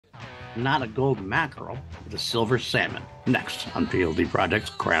Not a gold mackerel, but a silver salmon. Next on PLD Project's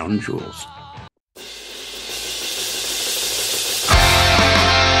Crown Jewels.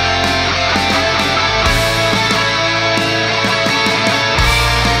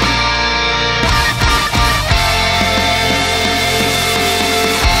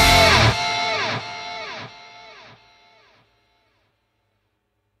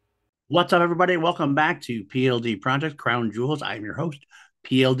 What's up, everybody? Welcome back to PLD Project Crown Jewels. I'm your host,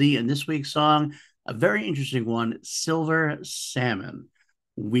 PLD, and this week's song, a very interesting one, Silver Salmon.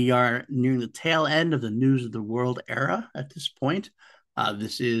 We are nearing the tail end of the News of the World era at this point.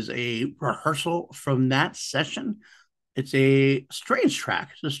 This is a rehearsal from that session. It's a strange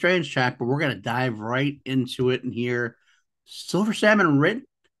track. It's a strange track, but we're going to dive right into it and hear Silver Salmon written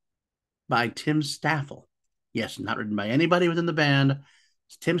by Tim Staffell. Yes, not written by anybody within the band.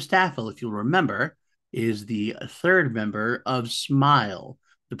 Tim Staffell, if you'll remember, is the third member of Smile,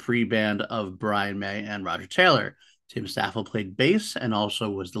 the pre-band of Brian May and Roger Taylor. Tim Staffell played bass and also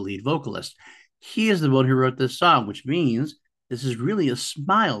was the lead vocalist. He is the one who wrote this song, which means this is really a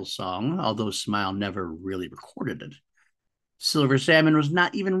Smile song, although Smile never really recorded it. Silver Salmon was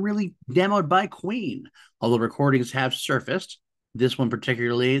not even really demoed by Queen, although recordings have surfaced. This one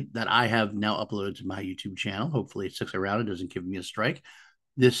particularly that I have now uploaded to my YouTube channel. Hopefully it sticks around and doesn't give me a strike.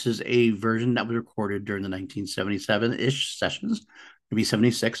 This is a version that was recorded during the 1977-ish sessions, maybe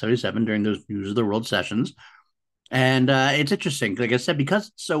 76, 77, during those News of the World sessions. And it's interesting, like I said, because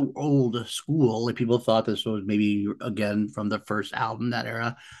it's so old school, like people thought this was maybe, again, from the first album, that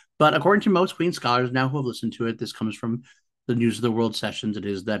era. But according to most Queen scholars now who have listened to it, this comes from the News of the World sessions. It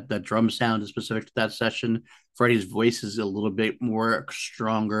is that drum sound is specific to that session. Freddie's voice is a little bit more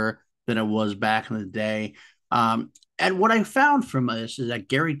stronger than it was back in the day. And what I found from this is that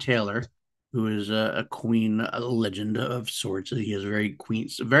Gary Taylor, who is a Queen legend of sorts, he is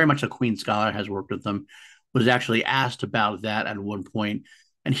very much a Queen scholar, has worked with them, was actually asked about that at one point,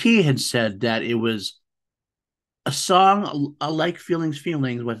 and he had said that it was a song like Feelings,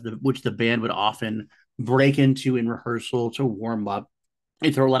 which the band would often break into in rehearsal to warm up.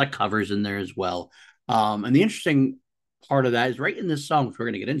 They throw a lot of covers in there as well. And the interesting part of that is right in this song, which we're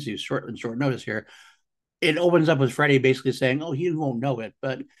going to get into short notice here. It opens up with Freddie basically saying, "Oh, he won't know it,"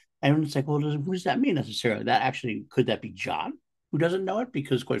 but and it's like, well, what does that mean necessarily? That actually could that be John who doesn't know it?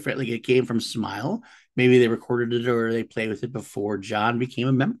 Because quite frankly, it came from Smile. Maybe they recorded it or they played with it before John became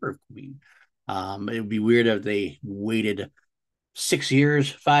a member of Queen. It would be weird if they waited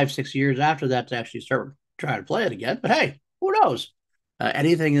 5, 6 years after that to actually start trying to play it again. But hey, who knows?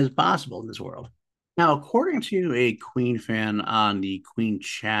 Anything is possible in this world. Now, according to a Queen fan on the Queen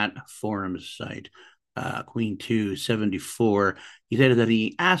Chat forum site, Queen 274, he said that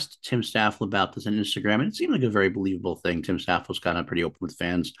he asked Tim Staffell about this on Instagram, and it seemed like a very believable thing. Tim Staffell's kind of pretty open with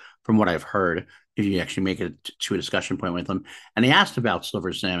fans, from what I've heard, if you actually make it to a discussion point with him. And he asked about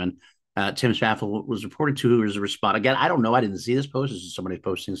Silver Salmon. Tim Staffell was reported to as a response. Again, I don't know. I didn't see this post. This is somebody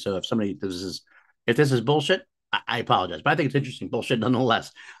posting. So if this is bullshit, I apologize. But I think it's interesting bullshit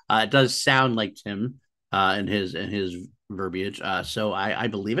nonetheless. It does sound like Tim in his verbiage. So I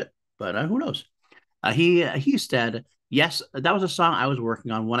believe it, but who knows? He said, "Yes, that was a song I was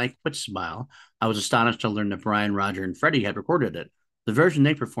working on when I quit Smile. I was astonished to learn that Brian, Roger, and Freddie had recorded it. The version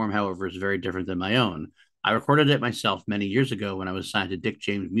they perform, however, is very different than my own. I recorded it myself many years ago when I was signed to Dick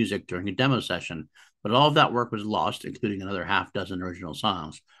James Music during a demo session, but all of that work was lost, including another half dozen original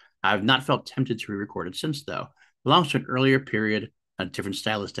songs. I have not felt tempted to re-record it since, though. It belongs to an earlier period, a different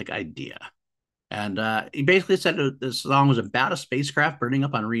stylistic idea." And he basically said this song was about a spacecraft burning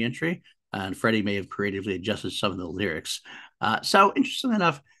up on re-entry, and Freddie may have creatively adjusted some of the lyrics. So interesting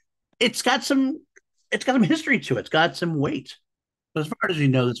enough, it's got some history to it. It's got some weight. But as far as you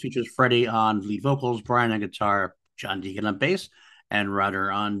know, this features Freddie on lead vocals, Brian on guitar, John Deacon on bass, and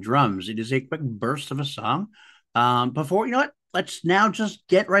Roger on drums. It is a quick burst of a song. Before you know it, let's now just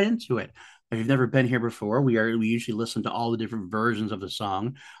get right into it. If you've never been here before, we usually listen to all the different versions of the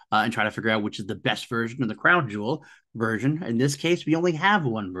song and try to figure out which is the best version of the Crown Jewel version. In this case, we only have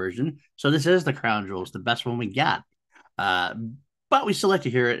one version, so this is the Crown Jewel. It's the best one we got. But we still like to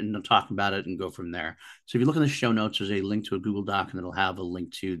hear it and talk about it and go from there. So if you look in the show notes, there's a link to a Google Doc, and it'll have a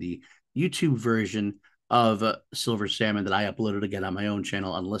link to the YouTube version of Silver Salmon that I uploaded again on my own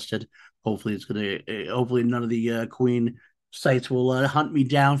channel, unlisted. Hopefully none of the Queen sites will hunt me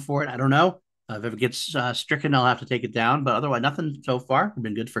down for it. I don't know. If it gets stricken, I'll have to take it down. But otherwise, nothing so far. We've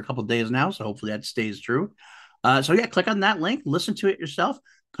been good for a couple of days now, so hopefully that stays true. So yeah, click on that link, listen to it yourself,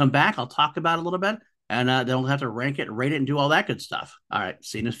 come back. I'll talk about it a little bit, and then we'll have to rank it, rate it, and do all that good stuff. All right,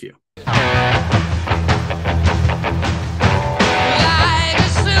 see you in a few. Like a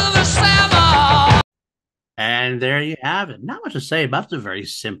silver And there you have it. Not much to say about it. It's a very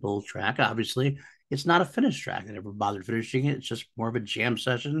simple track. Obviously, it's not a finished track. I never bothered finishing it. It's just more of a jam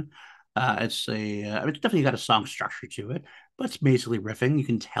session. I mean, it's definitely got a song structure to it, but it's basically riffing. You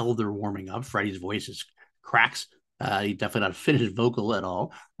can tell they're warming up. Freddie's voice is cracks. He's definitely not a finished vocal at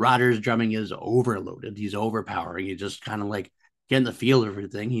all. Rodder's drumming is overloaded. He's overpowering. He's just kind of like getting the feel of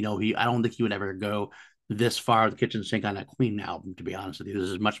everything. I don't think he would ever go this far with the kitchen sink on a Queen album, to be honest with you. This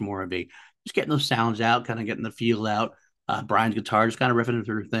is much more of a just getting those sounds out, kind of getting the feel out. Brian's guitar just kind of riffing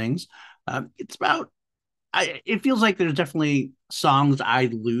through things. It's about it feels like there's definitely songs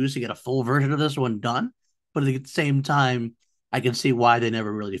I'd lose to get a full version of this one done, but at the same time, I can see why they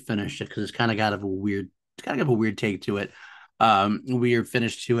never really finished it because it's kind of got a weird take to it, weird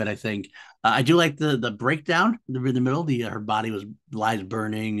finish to it. I think I do like the breakdown in the middle. The Her body was lies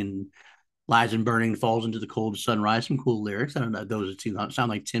burning and lies and burning falls into the cold sunrise. Some cool lyrics. I don't know those sound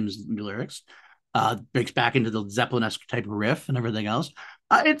like Tim's lyrics. Breaks back into the Zeppelin-esque type of riff and everything else.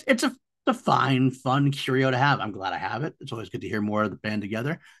 It's a fine, fun curio to have. I'm glad I have it. It's always good to hear more of the band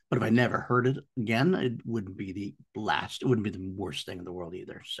together. But if I never heard it again, it wouldn't be the last. It wouldn't be the worst thing in the world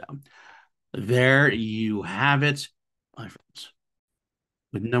either. So there you have it, my friends.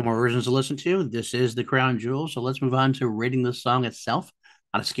 With no more versions to listen to, this is the crown jewel. So let's move on to rating the song itself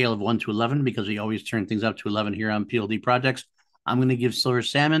on a scale of 1 to 11 because we always turn things up to 11 here on PLD Projects. I'm going to give Silver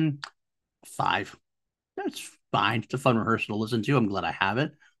Salmon 5. That's fine. It's a fun rehearsal to listen to. I'm glad I have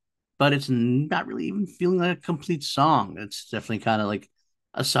it, but it's not really even feeling like a complete song. It's definitely kind of like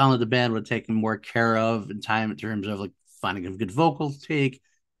a song that the band would have taken more care of in time in terms of like finding a good vocal take,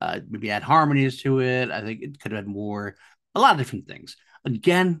 maybe add harmonies to it. I think it could have had a lot of different things.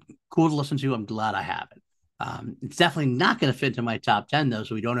 Again, cool to listen to. I'm glad I have it. It's definitely not going to fit into my top 10, though,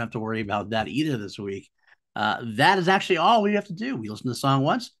 so we don't have to worry about that either this week. That is actually all we have to do. We listen to the song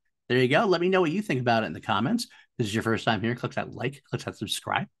once. There you go. Let me know what you think about it in the comments. If this is your first time here, click that like, click that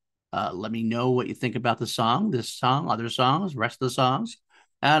subscribe. Let me know what you think about the song, this song, other songs, rest of the songs.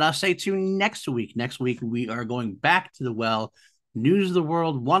 And I'll stay tuned next week. Next week, we are going back to the News of the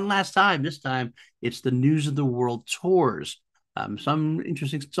World one last time. This time, it's the News of the World tours. Some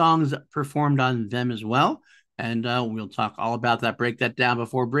interesting songs performed on them as well. And we'll talk all about that, break that down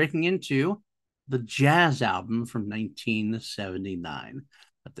before breaking into the jazz album from 1979.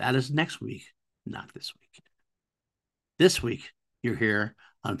 But that is next week, not this week. This week, you're here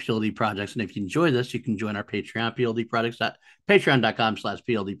on PLD Projects. And if you enjoy this, you can join our Patreon, PLD Projects,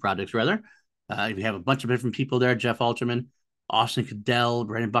 patreon.com/PLD Projects, rather. If you have a bunch of different people there, Jeff Alterman, Austin Cadell,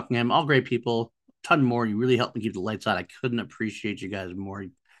 Brandon Buckingham, all great people, a ton more. You really helped me keep the lights on. I couldn't appreciate you guys more.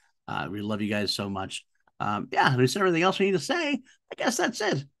 We love you guys so much. Yeah, we said everything else we need to say. I guess that's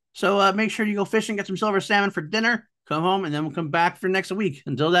it. So make sure you go fishing, get some silver salmon for dinner, come home, and then we'll come back for next week.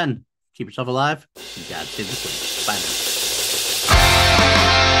 Until then, keep yourself alive. God save the queen. Bye now.